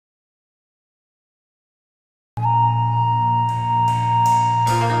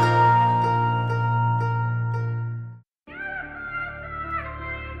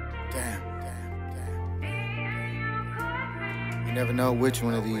know which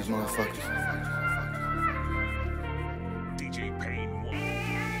one of these motherfuckers. DJ Pain 1.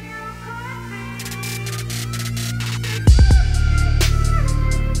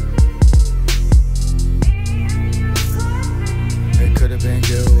 It could have been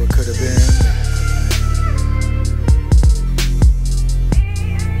you, it could have been me.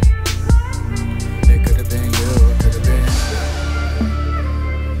 It could have been you, it could have been me.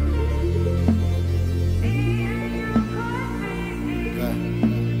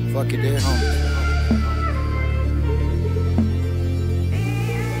 Fuck it, dead homie.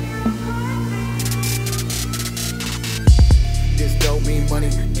 This dope mean money,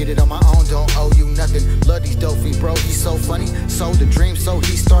 get it on my own, don't owe you nothing. Love these dope fiends, bro, he's so funny. Sold the dream, so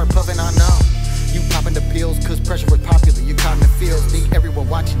he start puffing, I know. You popping the pills, cause pressure was popular, you caught in the fields. Think everyone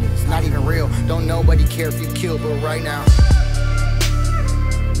watching it, it's not even real. Don't nobody care if you kill, but right now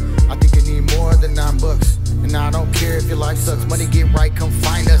I think you need more than $9. And I don't care if your life sucks, money get right, come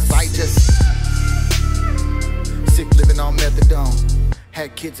find us. I just sick living on methadone.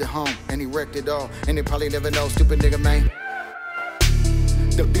 Had kids at home, and he wrecked it all. And they probably never know, stupid nigga, man.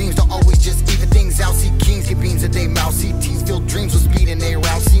 The beams don't always just even things out. See kings get beams at they mouth. See teens fill dreams with speed in their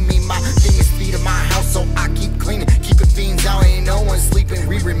route. See me, my thing is speed in my house, so I keep cleaning, keeping fiends out. Ain't no one sleeping,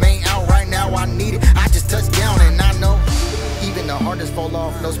 we remain out right now. I need it, I just touched down and I know even the hardest fall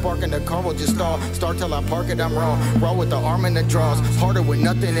off. No spark in the car will just stall. Start till I park it, I'm raw. Raw with the arm in the draws. Harder with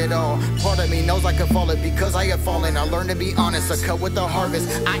nothing at all. Part of me knows I could fall it because I have fallen. I learned to be honest. I cut with the harvest.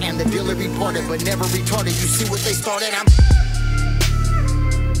 I am the dealer reported, but never retarded. You see what they started?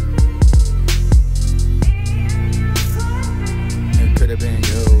 It could have been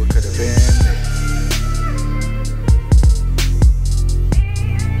you, it could have been me.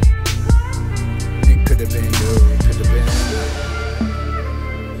 It could have been you, it could have been me.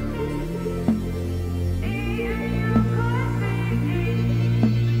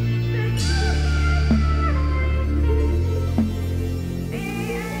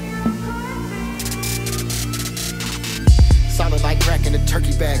 Solid like crack in a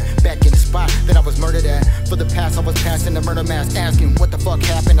turkey bag. Back in the spot that I was murdered at. For the past I was passing the murder mask, asking what the fuck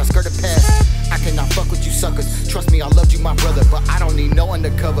happened. I skirted past. I cannot fuck with you suckers. Trust me, I loved you, my brother, but I don't need no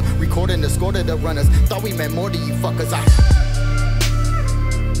undercover. Recording the score to the runners. Thought we meant more to you fuckers.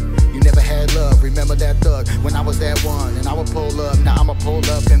 You never had love, remember that thug when I was that one. And I would pull up, now I'ma pull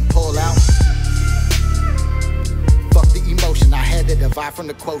up and pull out. Fuck the emotion, I had to divide from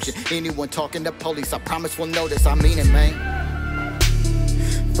the quotient. Anyone talking to police, I promise will notice, I mean it, man.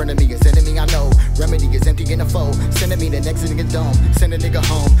 Friend of me is enemy, I know. Remedy is empty in the foe. Sending me the next nigga dome. Send a nigga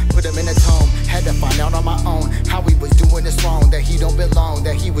home, put him in a tome. Had to find out on my own how he was doing this wrong. That he don't belong,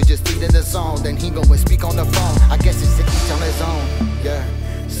 that he was just feeding the song. Then he go and speak on the phone. I guess it's each on his own, yeah.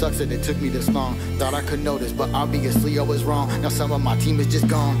 Sucks that it took me this long. Thought I could notice, but obviously I was wrong. Now some of my team is just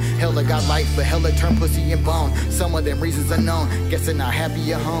gone. Hella got life, but hella turned pussy and bone. Some of them reasons unknown. Guessing not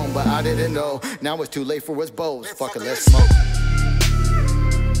happy at home, but I didn't know. Now it's too late for us both. Fuck it, let's smoke.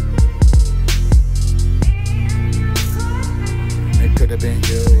 It could have been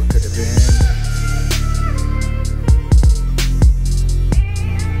you, it could have been me.